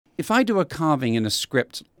if I do a carving in a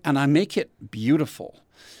script and I make it beautiful,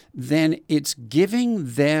 then it's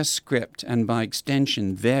giving their script and by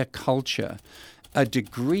extension their culture a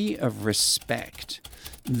degree of respect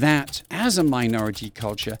that as a minority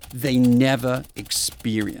culture they never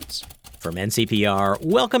experience. From NCPR,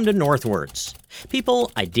 welcome to Northwards.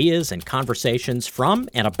 People, ideas, and conversations from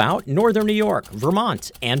and about Northern New York,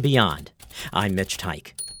 Vermont, and beyond. I'm Mitch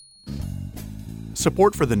Teich.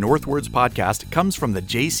 Support for the Northwards podcast comes from the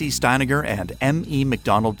J.C. Steiniger and M.E.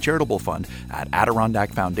 McDonald Charitable Fund at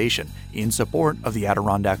Adirondack Foundation in support of the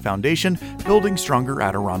Adirondack Foundation, building stronger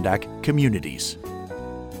Adirondack communities.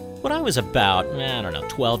 When I was about,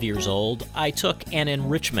 12 years old, I took an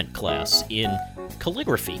enrichment class in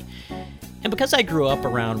calligraphy. And because I grew up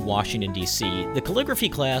around Washington, D.C., the calligraphy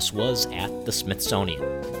class was at the Smithsonian.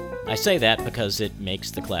 I say that because it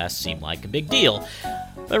makes the class seem like a big deal,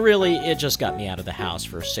 but really it just got me out of the house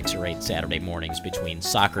for 6 or 8 Saturday mornings between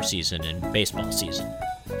soccer season and baseball season.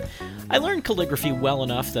 I learned calligraphy well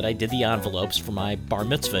enough that I did the envelopes for my bar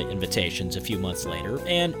mitzvah invitations a few months later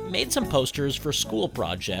and made some posters for school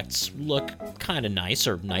projects look kind of nice,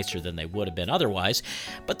 or nicer than they would have been otherwise.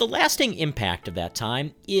 But the lasting impact of that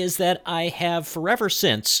time is that I have forever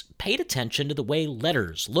since paid attention to the way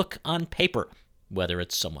letters look on paper, whether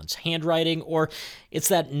it's someone's handwriting or it's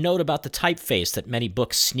that note about the typeface that many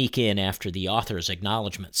books sneak in after the author's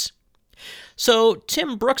acknowledgments. So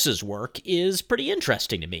Tim Brookes' work is pretty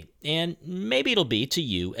interesting to me, and maybe it'll be to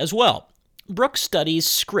you as well. Brookes studies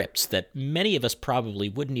scripts that many of us probably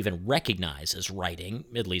wouldn't even recognize as writing,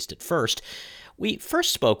 at least at first. We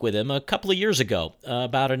first spoke with him a couple of years ago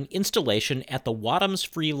about an installation at the Wadhams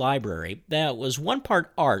Free Library that was one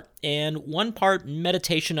part art and one part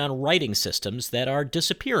meditation on writing systems that are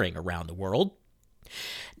disappearing around the world.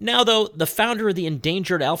 Now, though, the founder of the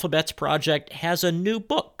Endangered Alphabets Project has a new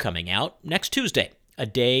book coming out next Tuesday, a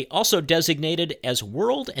day also designated as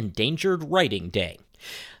World Endangered Writing Day.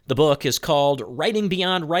 The book is called Writing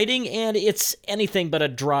Beyond Writing, and it's anything but a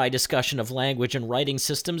dry discussion of language and writing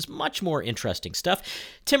systems, much more interesting stuff.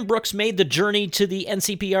 Tim Brookes made the journey to the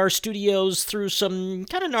NCPR studios through some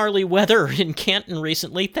kind of gnarly weather in Canton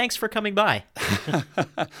recently. Thanks for coming by.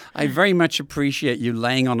 I very much appreciate you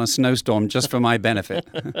laying on a snowstorm just for my benefit.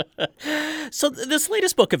 So this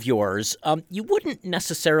latest book of yours, you wouldn't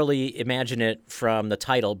necessarily imagine it from the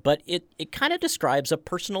title, but it kind of describes a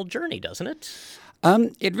personal journey, doesn't it?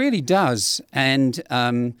 It really does. And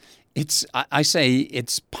I say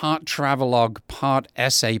it's part travelogue, part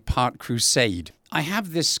essay, part crusade. I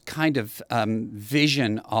have this kind of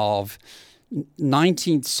vision of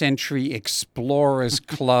 19th century explorers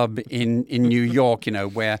club in New York,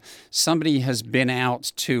 where somebody has been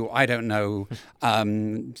out to, I don't know,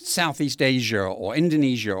 Southeast Asia or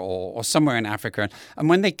Indonesia or somewhere in Africa. And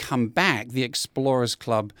when they come back, the explorers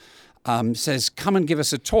club says, come and give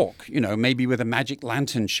us a talk, maybe with a magic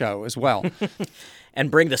lantern show as well. And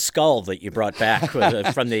bring the skull that you brought back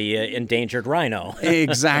from the endangered rhino.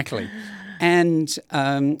 Exactly. And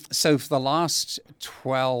so for the last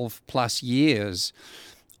 12 plus years,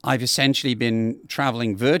 I've essentially been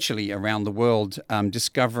traveling virtually around the world,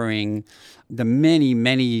 discovering the many,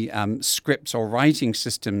 many scripts or writing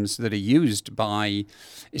systems that are used by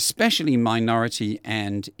especially minority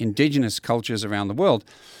and indigenous cultures around the world.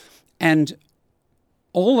 And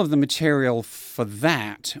all of the material for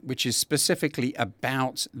that, which is specifically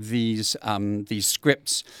about these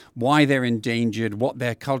scripts, why they're endangered, what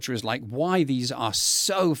their culture is like, why these are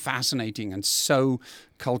so fascinating and so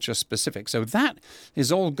culture specific. So that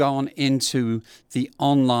is all gone into the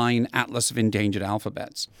online Atlas of Endangered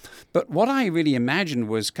Alphabets. But what I really imagined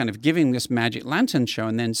was kind of giving this magic lantern show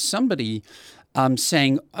and then somebody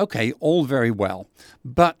saying, okay, all very well,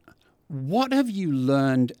 but what have you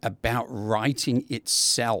learned about writing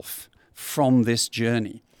itself from this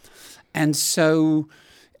journey? And so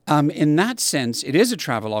in that sense, it is a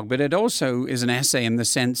travelogue, but it also is an essay in the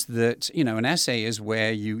sense that, an essay is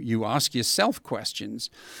where you ask yourself questions.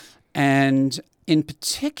 And in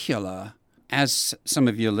particular, as some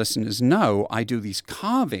of your listeners know, I do these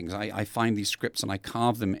carvings. I find these scripts and I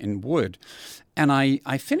carve them in wood. And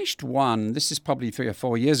I finished one, this is probably 3 or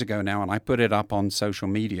 4 years ago now, and I put it up on social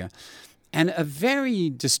media. And a very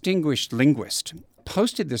distinguished linguist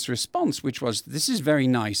posted this response, which was, this is very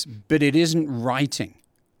nice, but it isn't writing.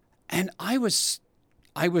 And I was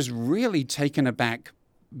really taken aback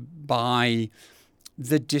by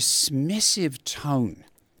the dismissive tone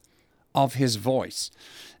of his voice.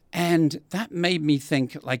 And that made me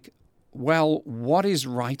think, well, what is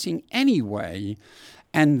writing anyway?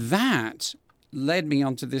 And that led me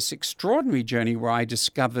onto this extraordinary journey where I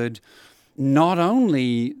discovered not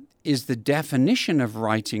only is the definition of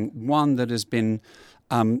writing one that has been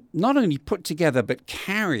not only put together but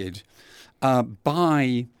carried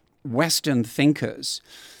by Western thinkers.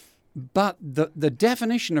 But the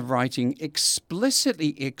definition of writing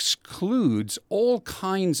explicitly excludes all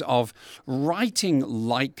kinds of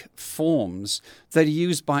writing-like forms that are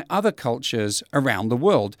used by other cultures around the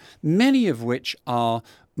world, many of which are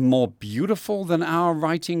more beautiful than our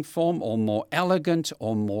writing form, or more elegant,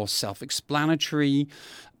 or more self-explanatory,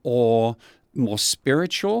 or more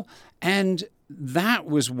spiritual. And that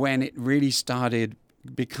was when it really started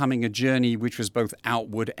becoming a journey which was both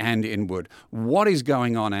outward and inward. What is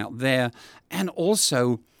going on out there? And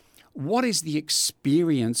also, what is the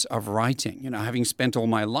experience of writing? Having spent all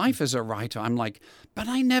my life as a writer, I'm like, but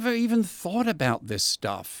I never even thought about this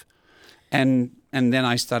stuff. And then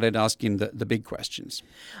I started asking the big questions.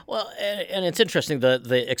 Well, and it's interesting,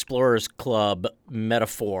 the Explorers Club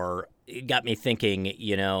metaphor got me thinking,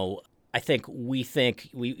 I think we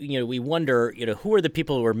wonder, who are the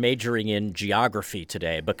people who are majoring in geography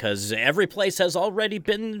today? Because every place has already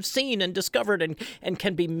been seen and discovered and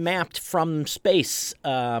can be mapped from space.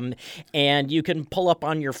 And you can pull up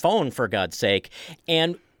on your phone, for God's sake.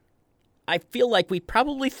 And I feel like we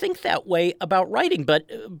probably think that way about writing.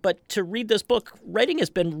 But to read this book, writing has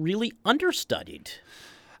been really understudied.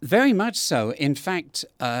 Very much so. In fact,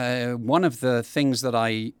 one of the things that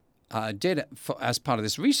I did as part of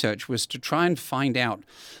this research was to try and find out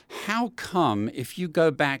how come, if you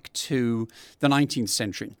go back to the 19th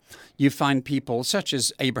century, you find people such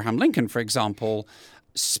as Abraham Lincoln, for example,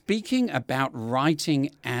 speaking about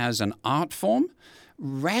writing as an art form,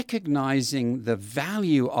 recognizing the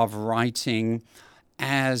value of writing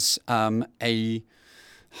as a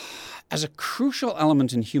crucial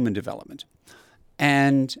element in human development.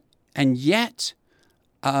 And yet,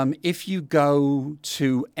 if you go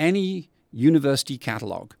to any university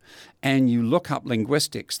catalog and you look up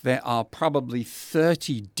linguistics, there are probably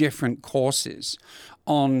 30 different courses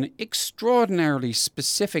on extraordinarily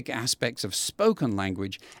specific aspects of spoken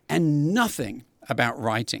language and nothing about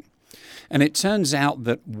writing. And it turns out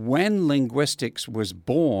that when linguistics was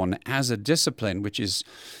born as a discipline, which is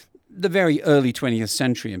the very early 20th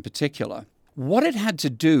century in particular, what it had to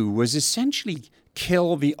do was essentially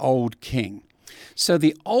kill the old king. So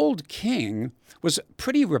the old king was a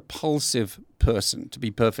pretty repulsive person, to be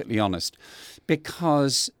perfectly honest,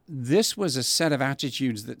 because this was a set of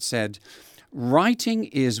attitudes that said, writing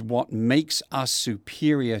is what makes us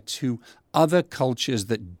superior to other cultures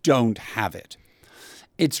that don't have it.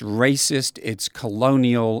 It's racist, it's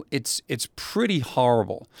colonial, it's pretty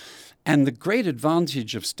horrible. And the great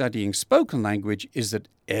advantage of studying spoken language is that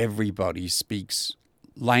everybody speaks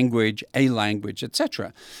language, a language,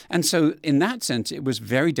 etc. And so in that sense, it was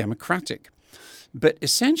very democratic. But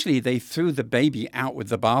essentially, they threw the baby out with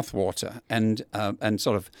the bathwater and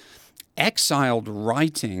sort of exiled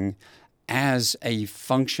writing as a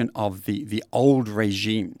function of the old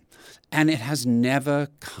regime. And it has never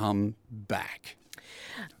come back.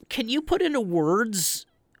 Can you put into words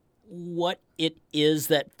what it is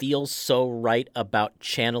that feels so right about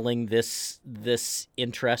channeling this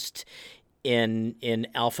interest in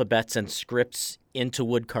alphabets and scripts into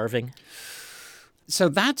wood carving? So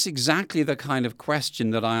that's exactly the kind of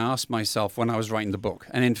question that I asked myself when I was writing the book.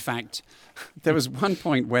 And in fact, there was one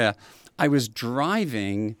point where I was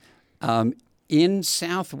driving in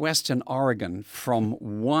southwestern Oregon from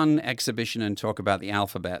one exhibition and talk about the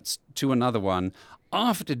alphabets to another one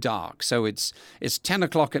after dark. So it's 10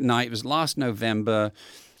 o'clock at night. It was last November.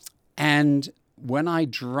 And when I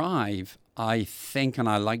drive, I think and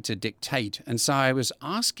I like to dictate. And so I was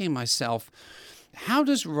asking myself, how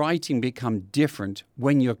does writing become different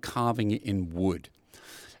when you're carving it in wood?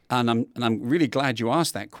 And I'm really glad you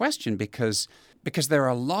asked that question because there are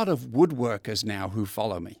a lot of woodworkers now who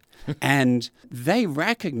follow me. And they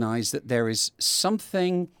recognize that there is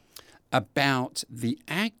something about the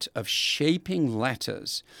act of shaping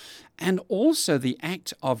letters and also the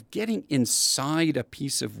act of getting inside a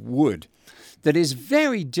piece of wood that is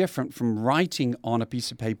very different from writing on a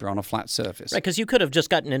piece of paper on a flat surface. Right, because you could have just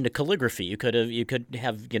gotten into calligraphy. You could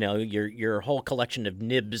have your whole collection of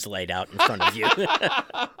nibs laid out in front of you.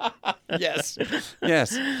 Yes.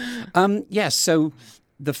 Yes. So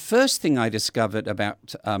the first thing I discovered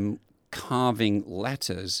about carving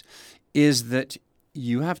letters is that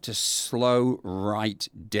you have to slow right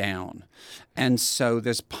down. And so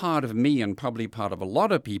there's part of me and probably part of a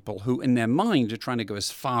lot of people who in their mind are trying to go as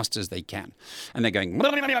fast as they can. And they're going,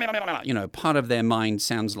 part of their mind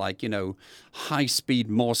sounds like, high-speed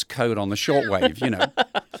Morse code on the shortwave,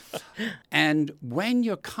 And when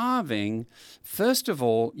you're carving, first of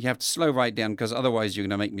all, you have to slow right down because otherwise you're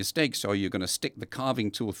going to make mistakes or you're going to stick the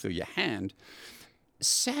carving tool through your hand.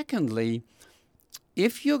 Secondly,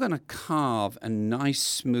 if you're going to carve a nice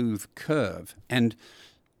smooth curve, and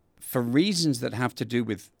for reasons that have to do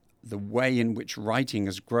with the way in which writing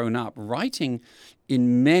has grown up, writing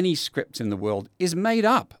in many scripts in the world is made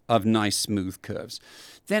up of nice smooth curves,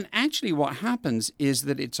 then actually what happens is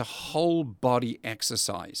that it's a whole body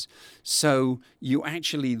exercise. So you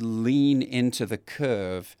actually lean into the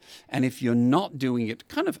curve, and if you're not doing it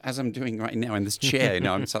kind of as I'm doing right now in this chair,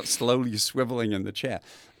 I'm sort of slowly swiveling in the chair,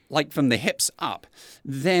 like from the hips up,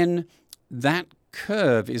 then that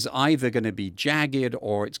curve is either going to be jagged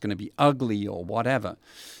or it's going to be ugly or whatever.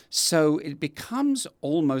 So it becomes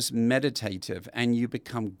almost meditative, and you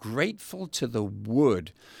become grateful to the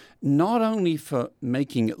wood, not only for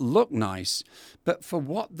making it look nice, but for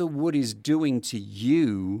what the wood is doing to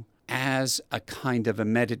you as a kind of a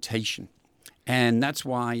meditation. And that's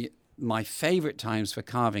why my favorite times for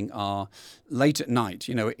carving are late at night.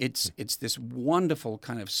 It's this wonderful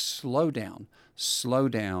kind of slow down,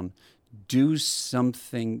 do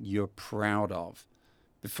something you're proud of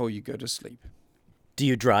before you go to sleep. Do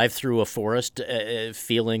you drive through a forest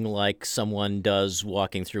feeling like someone does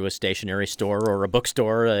walking through a stationery store or a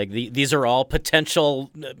bookstore? These are all potential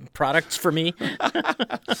products for me?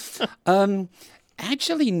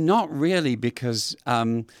 Actually, not really, because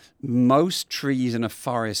most trees in a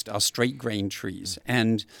forest are straight-grain trees.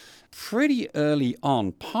 And pretty early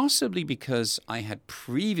on, possibly because I had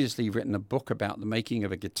previously written a book about the making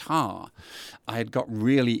of a guitar, I had got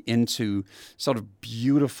really into sort of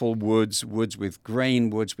beautiful woods with grain,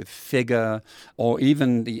 woods with figure, or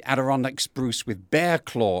even the Adirondack spruce with bear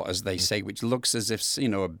claw, as they say, which looks as if,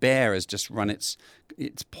 a bear has just run its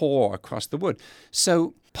paw across the wood.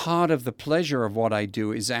 So part of the pleasure of what I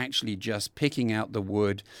do is actually just picking out the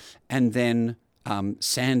wood and then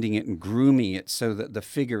sanding it and grooming it so that the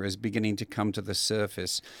figure is beginning to come to the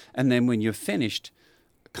surface. And then when you're finished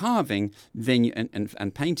carving then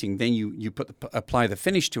and painting, then you apply the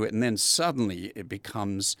finish to it, and then suddenly it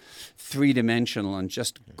becomes three-dimensional and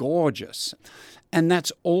just gorgeous. And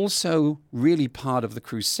that's also really part of the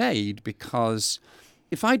crusade, because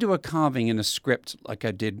if I do a carving in a script like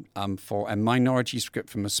I did for a minority script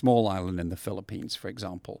from a small island in the Philippines, for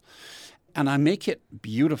example, and I make it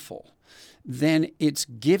beautiful, then it's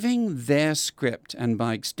giving their script, and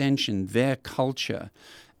by extension their culture,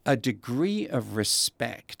 a degree of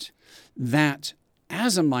respect that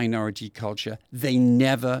as a minority culture they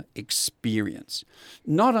never experience.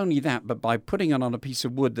 Not only that, but by putting it on a piece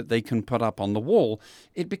of wood that they can put up on the wall,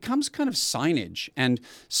 it becomes kind of signage. And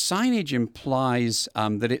signage implies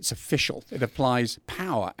that it's official. It applies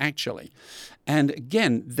power, actually. And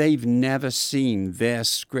again, they've never seen their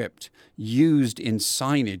script used in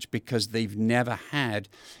signage because they've never had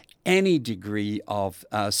any degree of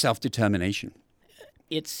self-determination.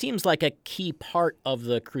 It seems like a key part of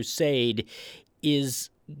the crusade is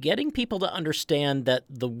getting people to understand that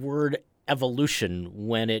the word evolution,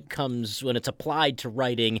 when it's applied to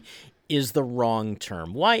writing, is the wrong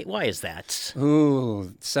term. Why is that?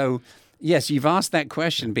 Ooh, so yes, you've asked that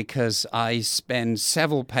question because I spend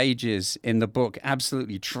several pages in the book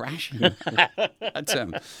absolutely trashing that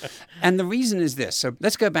term. And the reason is this. So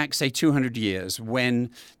let's go back, say, 200 years, when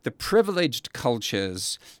the privileged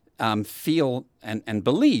cultures feel and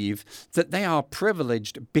believe that they are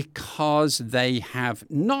privileged because they have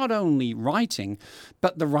not only writing,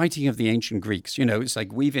 but the writing of the ancient Greeks. It's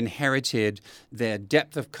like we've inherited their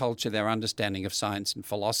depth of culture, their understanding of science and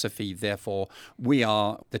philosophy. Therefore, we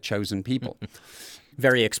are the chosen people.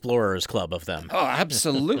 Very explorers club of them. Oh,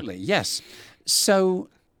 absolutely. Yes. So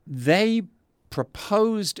they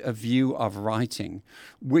proposed a view of writing,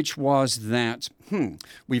 which was that,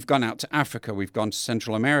 we've gone out to Africa, we've gone to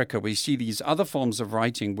Central America, we see these other forms of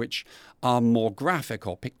writing which are more graphic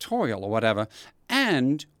or pictorial or whatever,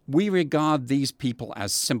 and we regard these people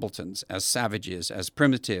as simpletons, as savages, as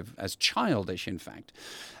primitive, as childish, in fact.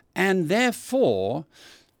 And therefore,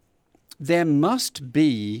 there must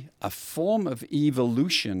be a form of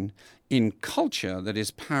evolution in culture that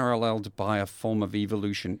is paralleled by a form of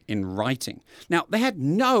evolution in writing. Now, they had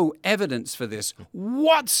no evidence for this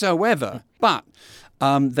whatsoever, but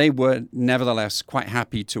they were nevertheless quite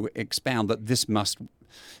happy to expound that this must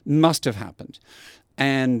have happened,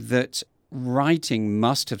 and that writing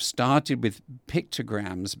must have started with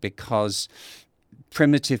pictograms because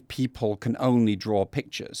primitive people can only draw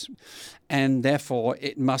pictures. And therefore,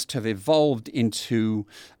 it must have evolved into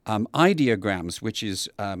ideograms, which is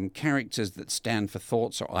characters that stand for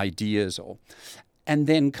thoughts or ideas. and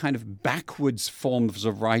then kind of backwards forms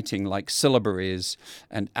of writing like syllabaries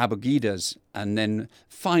and abagidas, and then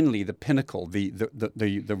finally the pinnacle,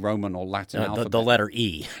 the Roman or Latin alphabet. The letter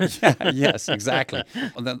E. Yes, exactly.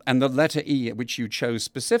 And the letter E, which you chose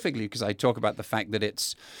specifically because I talk about the fact that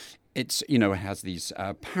it has these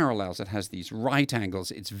parallels, it has these right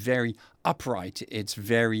angles, it's very upright, it's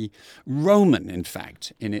very Roman, in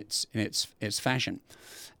fact, in its fashion.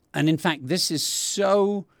 And in fact, this is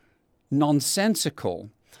so nonsensical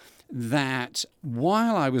that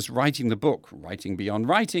while I was writing the book, Writing Beyond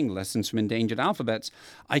Writing, Lessons from Endangered Alphabets,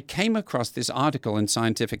 I came across this article in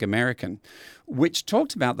Scientific American, which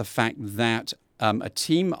talked about the fact that a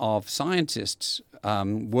team of scientists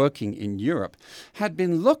working in Europe had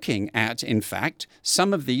been looking at, in fact,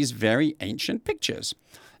 some of these very ancient pictures.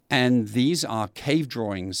 And these are cave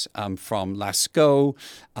drawings from Lascaux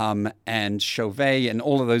and Chauvet and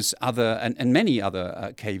all of those other, and many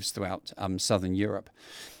other caves throughout southern Europe.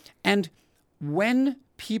 And when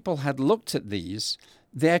people had looked at these,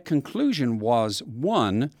 their conclusion was,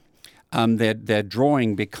 one, they're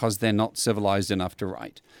drawing because they're not civilized enough to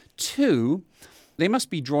write. Two, they must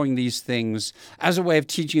be drawing these things as a way of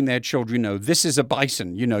teaching their children, this is a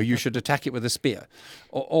bison, you should attack it with a spear,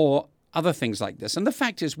 or other things like this. And the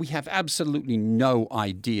fact is, we have absolutely no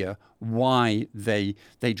idea why they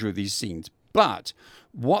drew these scenes. But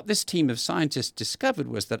what this team of scientists discovered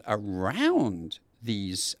was that around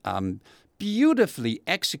these beautifully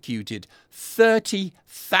executed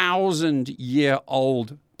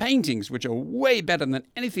 30,000-year-old paintings, which are way better than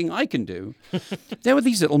anything I can do, there were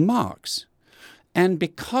these little marks. And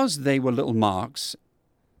because they were little marks,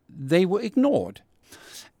 they were ignored.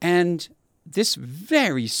 And this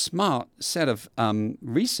very smart set of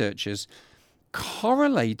researchers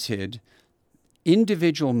correlated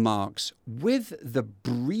individual marks with the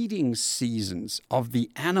breeding seasons of the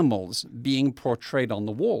animals being portrayed on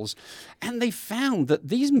the walls. And they found that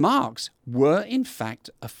these marks were, in fact,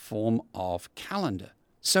 a form of calendar.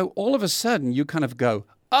 So all of a sudden, you kind of go,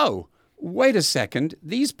 oh, wait a second,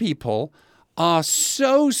 these people are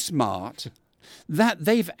so smart that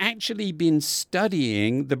they've actually been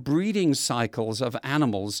studying the breeding cycles of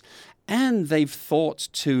animals, and they've thought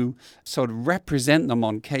to sort of represent them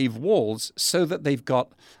on cave walls so that they've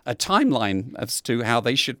got a timeline as to how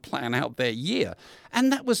they should plan out their year.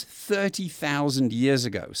 And that was 30,000 years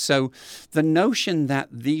ago. So the notion that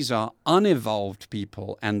these are unevolved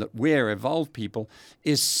people and that we're evolved people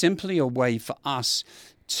is simply a way for us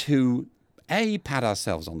to A, pat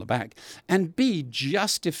ourselves on the back, and B,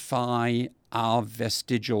 justify our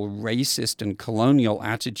vestigial racist and colonial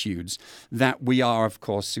attitudes that we are, of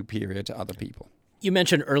course, superior to other people. You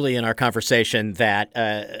mentioned early in our conversation that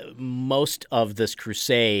most of this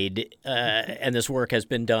crusade and this work has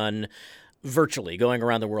been done virtually, going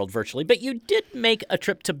around the world virtually. But you did make a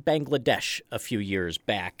trip to Bangladesh a few years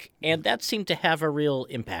back, and that seemed to have a real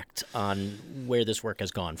impact on where this work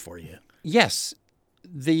has gone for you. Yes.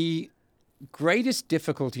 The greatest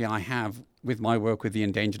difficulty I have with my work with the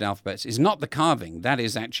endangered alphabets is not the carving. That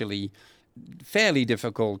is actually fairly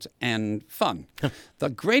difficult and fun. The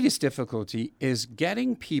greatest difficulty is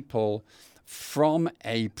getting people from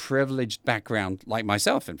a privileged background, like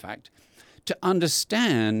myself, in fact, to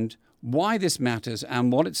understand why this matters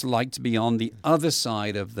and what it's like to be on the other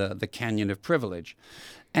side of the canyon of privilege.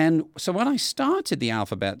 And so when I started the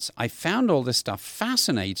alphabets, I found all this stuff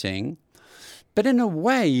fascinating. But in a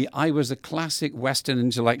way, I was a classic Western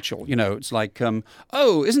intellectual. It's like,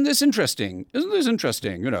 oh, isn't this interesting? Isn't this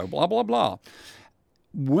interesting? Blah, blah, blah.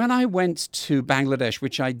 When I went to Bangladesh,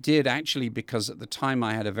 which I did actually because at the time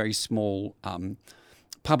I had a very small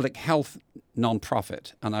public health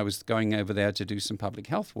nonprofit, and I was going over there to do some public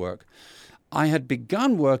health work, I had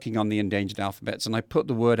begun working on the endangered alphabets, and I put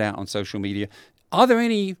the word out on social media, are there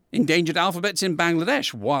any endangered alphabets in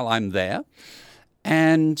Bangladesh while I'm there?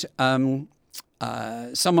 And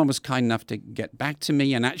someone was kind enough to get back to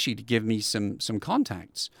me and actually to give me some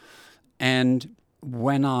contacts. And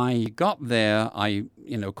when I got there, I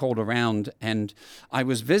called around, and I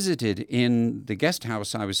was visited in the guest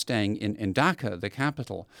house I was staying in Dhaka, the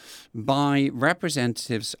capital, by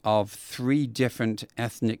representatives of 3 different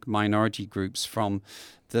ethnic minority groups from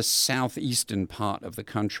the southeastern part of the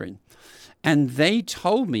country. And they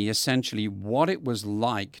told me essentially what it was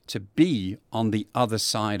like to be on the other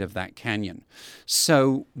side of that canyon.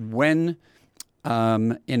 So when,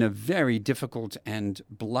 in a very difficult and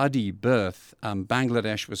bloody birth,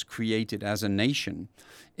 Bangladesh was created as a nation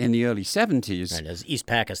in the early 70s. Right, as East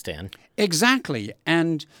Pakistan. Exactly.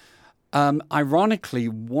 And ironically,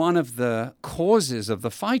 one of the causes of the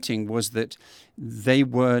fighting was that they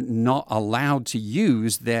were not allowed to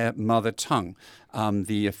use their mother tongue.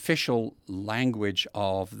 The official language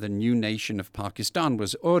of the new nation of Pakistan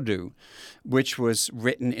was Urdu, which was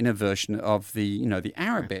written in a version of the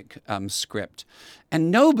Arabic script. And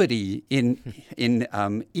nobody in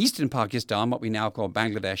eastern Pakistan, what we now call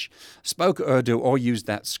Bangladesh, spoke Urdu or used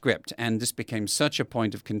that script. And this became such a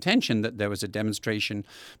point of contention that there was a demonstration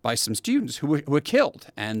by some students who were killed,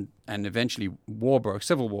 and eventually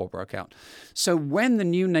civil war broke out. So when the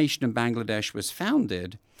new nation of Bangladesh was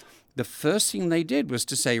founded, the first thing they did was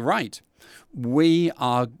to say, right, we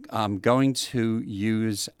are going to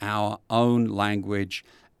use our own language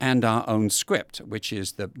and our own script, which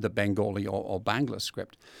is the Bengali or Bangla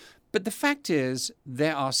script. But the fact is,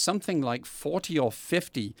 there are something like 40 or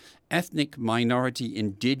 50 ethnic minority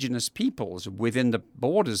indigenous peoples within the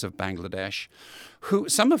borders of Bangladesh,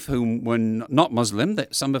 some of whom were not Muslim,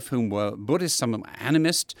 some of whom were Buddhist, some were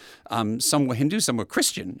animist, some were Hindu, some were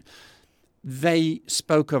Christian. They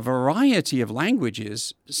spoke a variety of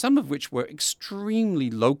languages, some of which were extremely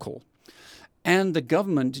local. And the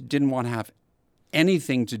government didn't want to have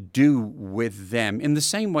anything to do with them in the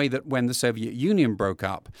same way that when the Soviet Union broke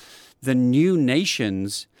up, the new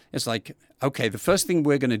nations, it's like, okay, the first thing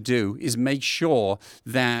we're going to do is make sure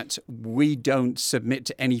that we don't submit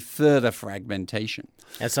to any further fragmentation.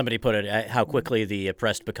 As somebody put it, how quickly the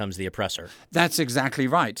oppressed becomes the oppressor. That's exactly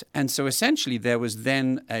right. And so essentially there was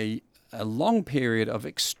then a long period of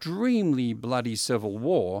extremely bloody civil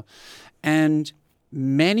war, and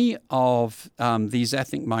many of these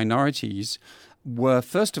ethnic minorities were,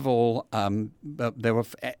 first of all, they were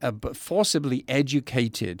forcibly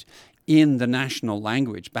educated in the national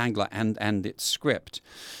language, Bangla, and its script.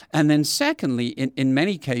 And then secondly, in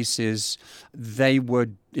many cases, they were,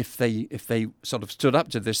 if they sort of stood up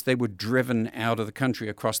to this, they were driven out of the country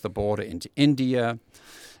across the border into India.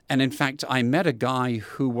 And in fact, I met a guy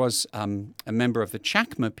who was a member of the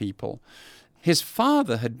Chakma people. His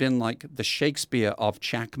father had been like the Shakespeare of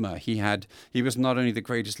Chakma. He was not only the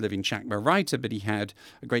greatest living Chakma writer, but he had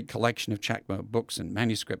a great collection of Chakma books and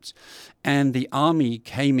manuscripts. And the army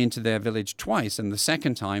came into their village twice, and the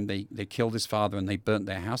second time they killed his father and they burnt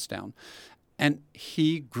their house down. And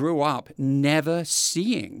he grew up never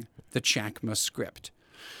seeing the Chakma script.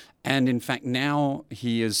 And in fact, now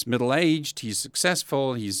he is middle-aged, he's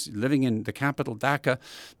successful, he's living in the capital, Dhaka,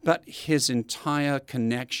 but his entire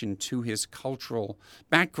connection to his cultural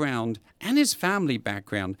background and his family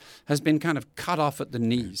background has been kind of cut off at the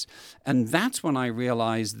knees. And that's when I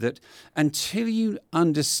realized that until you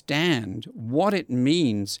understand what it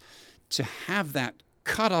means to have that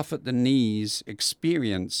cut off at the knees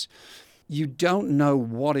experience, you don't know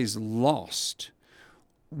what is lost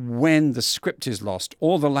when the script is lost,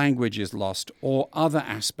 or the language is lost, or other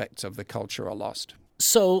aspects of the culture are lost.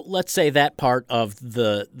 So let's say that part of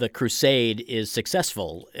the crusade is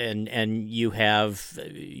successful, and you have,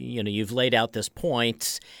 you've laid out this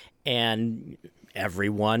point, and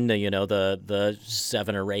everyone, the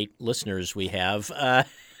 7 or 8 listeners we have,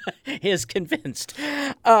 is convinced.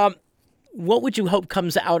 What would you hope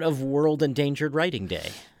comes out of World Endangered Writing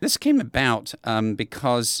Day? This came about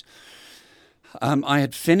because I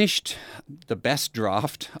had finished the best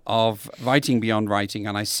draft of Writing Beyond Writing,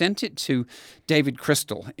 and I sent it to David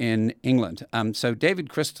Crystal in England. So David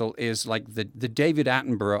Crystal is like the David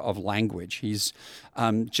Attenborough of language. He's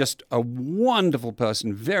just a wonderful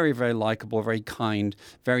person, very, very likable, very kind,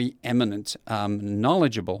 very eminent,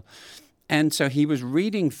 knowledgeable. And so he was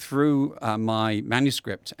reading through my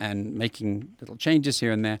manuscript and making little changes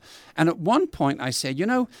here and there. And at one point I said,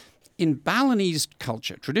 in Balinese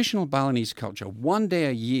culture, traditional Balinese culture, one day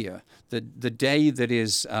a year, the day that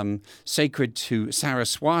is sacred to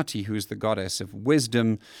Saraswati, who is the goddess of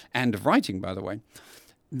wisdom and of writing, by the way,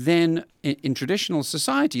 then in traditional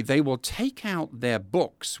society, they will take out their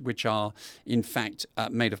books, which are, in fact,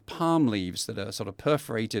 made of palm leaves that are sort of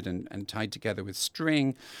perforated and tied together with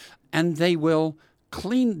string, and they will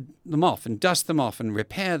clean them off and dust them off and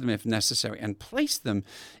repair them if necessary and place them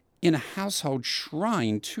in a household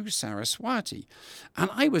shrine to Saraswati.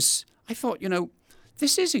 And I thought,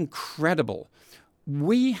 this is incredible.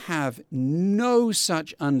 We have no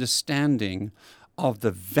such understanding of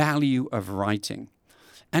the value of writing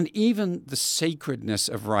and even the sacredness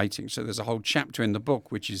of writing. So there's a whole chapter in the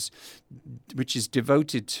book which is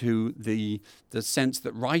devoted to the sense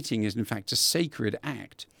that writing is in fact a sacred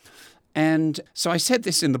act. And so I said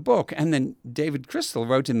this in the book, and then David Crystal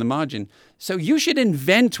wrote in the margin, so you should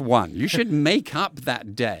invent one. You should make up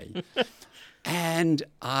that day. And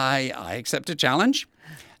I accept a challenge.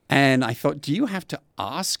 And I thought, do you have to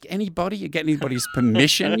ask anybody or get anybody's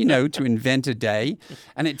permission, to invent a day?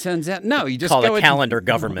 And it turns out, no, you just call go it calendar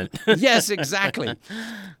government. Yes, exactly.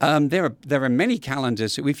 There are many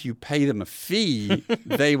calendars who, if you pay them a fee,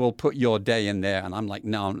 they will put your day in there. And I'm like,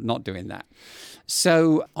 no, I'm not doing that.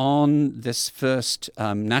 So on this first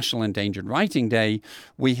National Endangered Writing Day,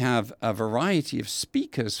 we have a variety of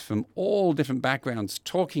speakers from all different backgrounds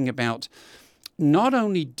talking about not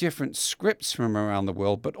only different scripts from around the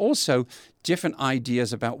world, but also different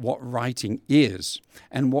ideas about what writing is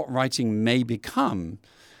and what writing may become.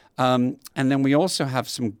 And then we also have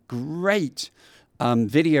some great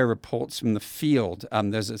video reports from the field.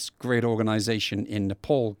 There's this great organization in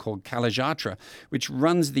Nepal called Kalajatra, which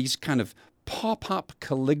runs these kind of pop-up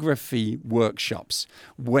calligraphy workshops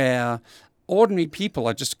where ordinary people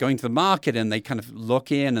are just going to the market and they kind of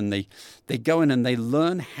look in and they go in and they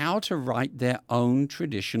learn how to write their own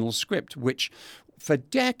traditional script, which for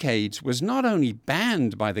decades was not only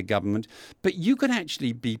banned by the government, but you could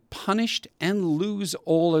actually be punished and lose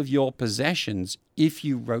all of your possessions if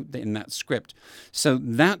you wrote in that script. So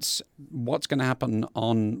that's what's going to happen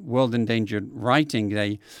on World Endangered Writing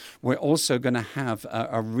Day. We're also going to have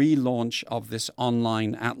a relaunch of this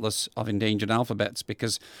online atlas of endangered alphabets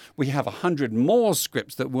because we have 100 more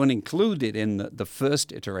scripts that weren't included in the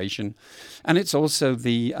first iteration. And it's also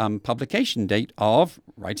the publication date of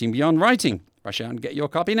Writing Beyond Writing. Rush out and get your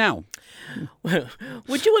copy now.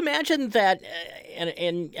 Would you imagine that,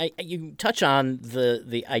 and you touch on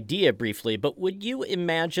the idea briefly, but would you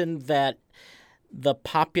imagine that the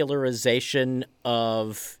popularization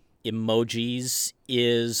of emojis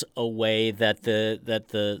is a way that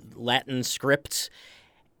the Latin script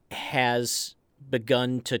has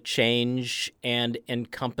begun to change and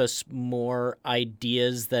encompass more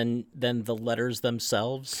ideas than the letters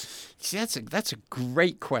themselves? See, that's a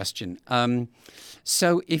great question.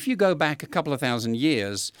 So if you go back a couple of thousand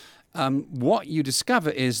years, what you discover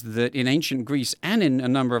is that in ancient Greece and in a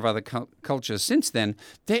number of other cultures since then,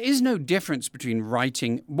 there is no difference between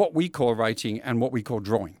writing, what we call writing, and what we call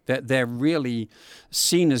drawing. They're really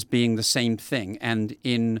seen as being the same thing. And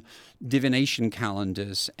in divination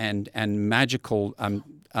calendars and magical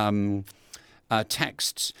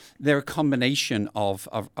texts, they're a combination of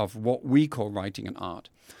what we call writing and art.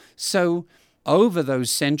 So over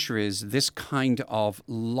those centuries, this kind of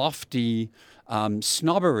lofty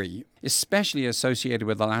snobbery, especially associated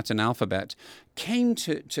with the Latin alphabet, came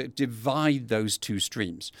to divide those two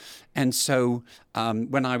streams. And so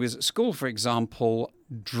when I was at school, for example,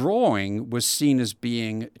 drawing was seen as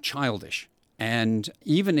being childish. And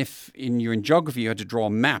even if you're in geography, you had to draw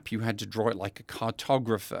a map, you had to draw it like a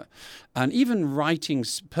cartographer. And even writing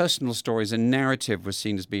personal stories and narrative was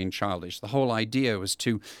seen as being childish. The whole idea was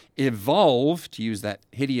to evolve, to use that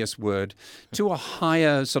hideous word, to a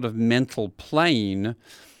higher sort of mental plane.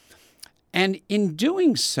 And in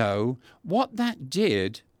doing so, what that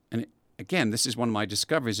did, and again, this is one of my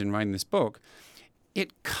discoveries in writing this book,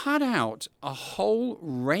 it cut out a whole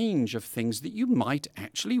range of things that you might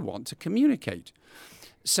actually want to communicate.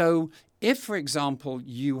 So if, for example,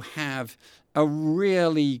 you have a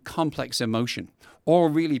really complex emotion or a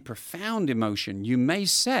really profound emotion, you may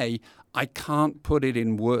say, I can't put it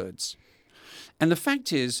in words. And the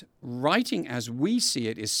fact is, writing as we see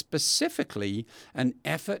it is specifically an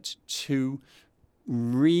effort to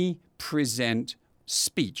represent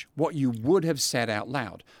speech, what you would have said out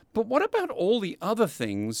loud. But what about all the other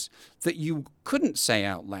things that you couldn't say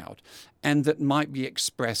out loud and that might be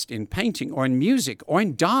expressed in painting or in music or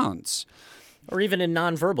in dance? Or even in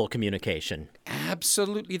nonverbal communication.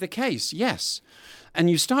 Absolutely the case, yes. And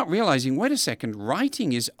you start realizing, wait a second,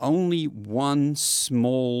 writing is only one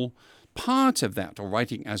small part of that, or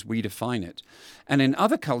writing as we define it. And in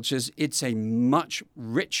other cultures, it's a much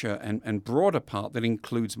richer and broader part that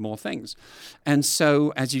includes more things. And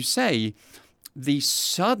so, as you say, the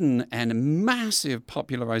sudden and massive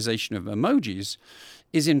popularization of emojis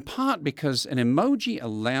is in part because an emoji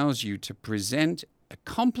allows you to present a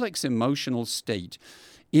complex emotional state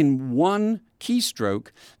in one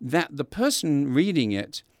keystroke that the person reading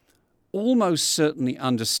it almost certainly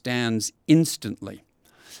understands instantly.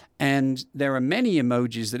 And there are many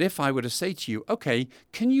emojis that if I were to say to you, okay,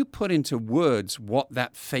 can you put into words what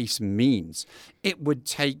that face means? It would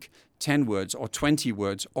take 10 words or 20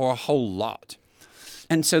 words or a whole lot.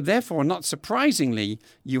 And so therefore, not surprisingly,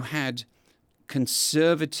 you had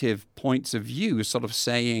conservative points of view sort of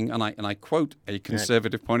saying, and I quote a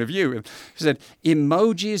conservative point of view, it said,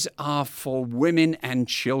 emojis are for women and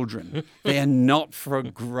children. They are not for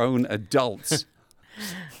grown adults.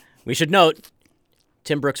 We should note,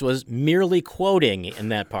 Tim Brookes was merely quoting in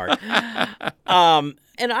that part.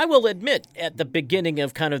 And I will admit, at the beginning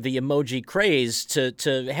of kind of the emoji craze,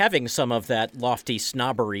 to having some of that lofty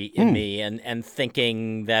snobbery in me and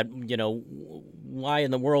thinking that, why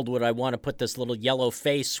in the world would I want to put this little yellow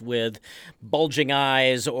face with bulging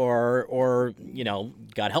eyes or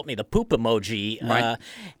God help me, the poop emoji. Right.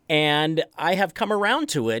 And I have come around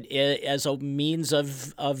to it as a means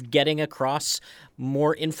of getting across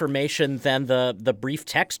more information than the brief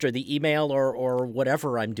text or the email or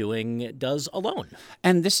whatever I'm doing does alone.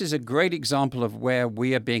 And this is a great example of where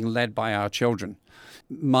we are being led by our children.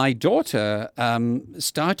 My daughter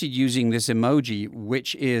started using this emoji,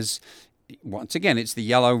 which is, once again, it's the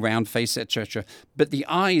yellow round face, etc. But the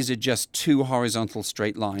eyes are just two horizontal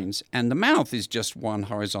straight lines, and the mouth is just one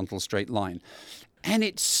horizontal straight line. And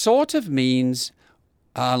it sort of means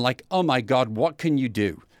like, oh my God, what can you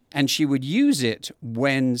do? And she would use it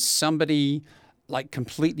when somebody like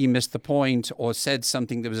completely missed the point or said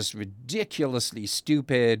something that was just ridiculously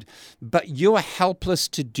stupid, but you're helpless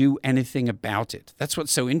to do anything about it. That's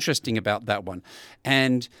what's so interesting about that one.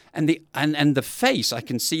 And the face, I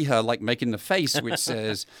can see her like making the face which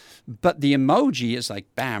says, but the emoji is like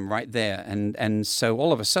bam right there. And so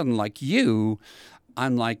all of a sudden, like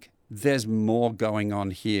I'm like, there's more going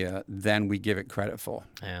on here than we give it credit for.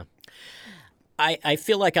 Yeah. I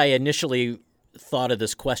feel like I initially thought of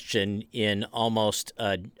this question in almost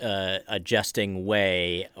a jesting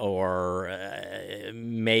way or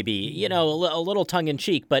maybe, a little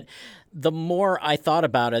tongue-in-cheek. But the more I thought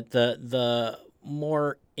about it, the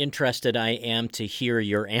more interested I am to hear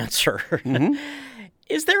your answer. Mm-hmm.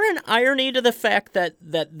 Is there an irony to the fact that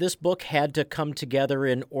this book had to come together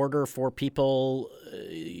in order for people,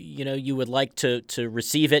 you would like to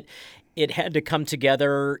receive it? It had to come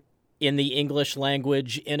together in the English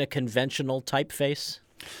language in a conventional typeface?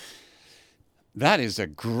 That is a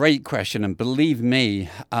great question. And believe me,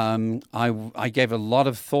 I gave a lot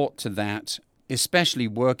of thought to that, especially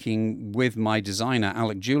working with my designer,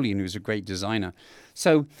 Alec Julian, who's a great designer.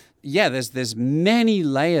 So, yeah, there's many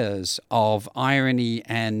layers of irony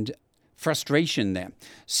and frustration there.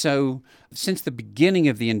 So since the beginning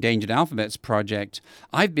of the Endangered Alphabets Project,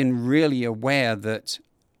 I've been really aware that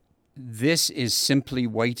this is simply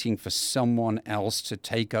waiting for someone else to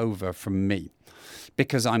take over from me.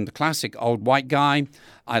 Because I'm the classic old white guy.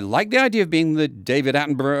 I like the idea of being the David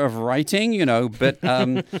Attenborough of writing, but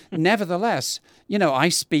nevertheless, I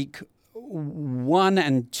speak 1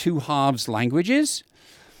 and 2 halves languages.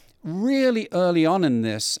 Really early on in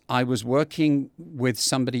this, I was working with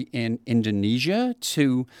somebody in Indonesia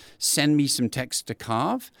to send me some text to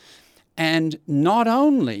carve. And not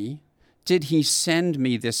only did he send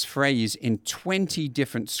me this phrase in 20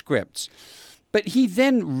 different scripts, but he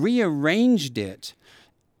then rearranged it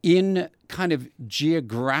in kind of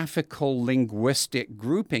geographical linguistic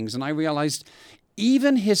groupings. And I realized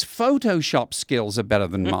even his Photoshop skills are better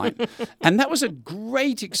than mine. And that was a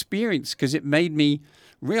great experience because it made me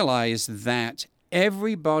realize that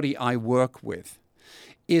everybody I work with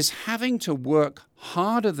is having to work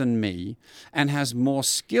harder than me and has more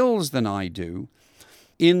skills than I do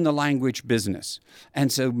in the language business.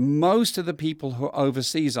 And so most of the people who are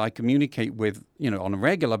overseas I communicate with, on a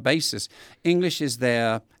regular basis, English is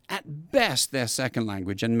at best their second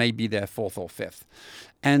language and maybe their fourth or fifth.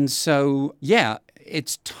 And so, yeah,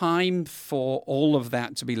 it's time for all of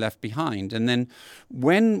that to be left behind. And then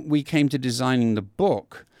when we came to designing the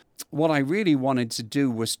book, what I really wanted to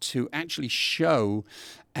do was to actually show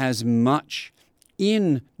as much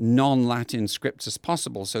in non-Latin scripts as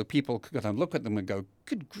possible so people could look at them and go,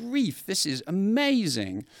 good grief, this is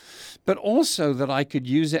amazing. But also that I could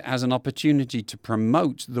use it as an opportunity to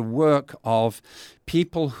promote the work of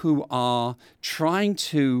people who are trying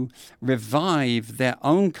to revive their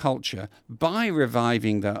own culture by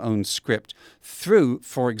reviving their own script through,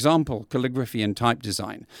 for example, calligraphy and type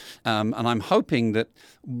design. And I'm hoping that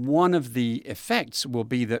one of the effects will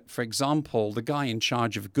be that, for example, the guy in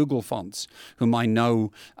charge of Google Fonts, whom I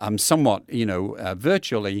know somewhat,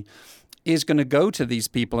 virtually, is going to go to these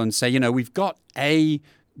people and say, we've got a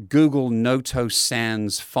Google Noto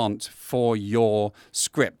Sans font for your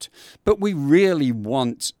script, but we really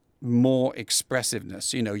want more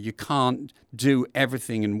expressiveness. You can't do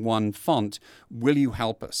everything in one font. Will you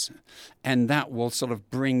help us? And that will sort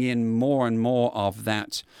of bring in more and more of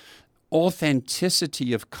that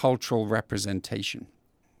authenticity of cultural representation.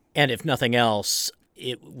 And if nothing else,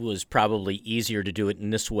 it was probably easier to do it in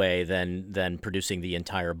this way than producing the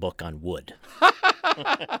entire book on wood.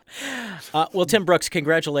 Well, Tim Brookes,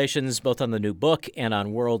 congratulations both on the new book and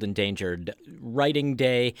on World Endangered Writing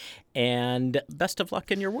Day, and best of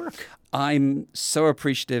luck in your work. I'm so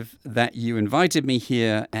appreciative that you invited me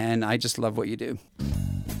here, and I just love what you do.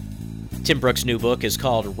 Tim Brookes' new book is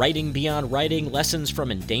called Writing Beyond Writing, Lessons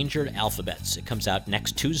from Endangered Alphabets. It comes out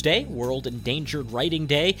next Tuesday, World Endangered Writing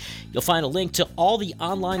Day. You'll find a link to all the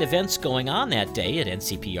online events going on that day at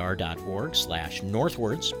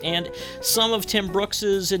ncpr.org/northwards. And some of Tim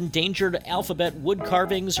Brookes' endangered alphabet wood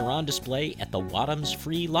carvings are on display at the Wadhams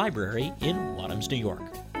Free Library in Wadhams, New York.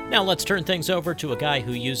 Now let's turn things over to a guy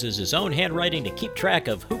who uses his own handwriting to keep track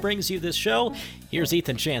of who brings you this show. Here's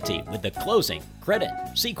Ethan Shanty with the closing credit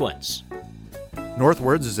sequence.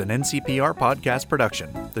 Northwards is an NCPR podcast production.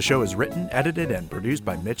 The show is written, edited, and produced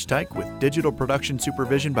by Mitch Tyke with digital production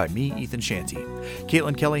supervision by me, Ethan Shanty.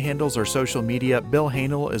 Caitlin Kelly handles our social media, Bill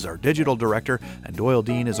Hanel is our digital director, and Doyle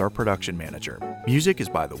Dean is our production manager. Music is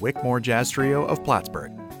by the Wickmore Jazz Trio of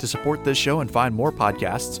Plattsburgh. To support this show and find more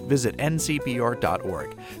podcasts, visit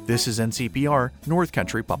ncpr.org. This is NCPR, North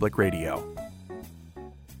Country Public Radio.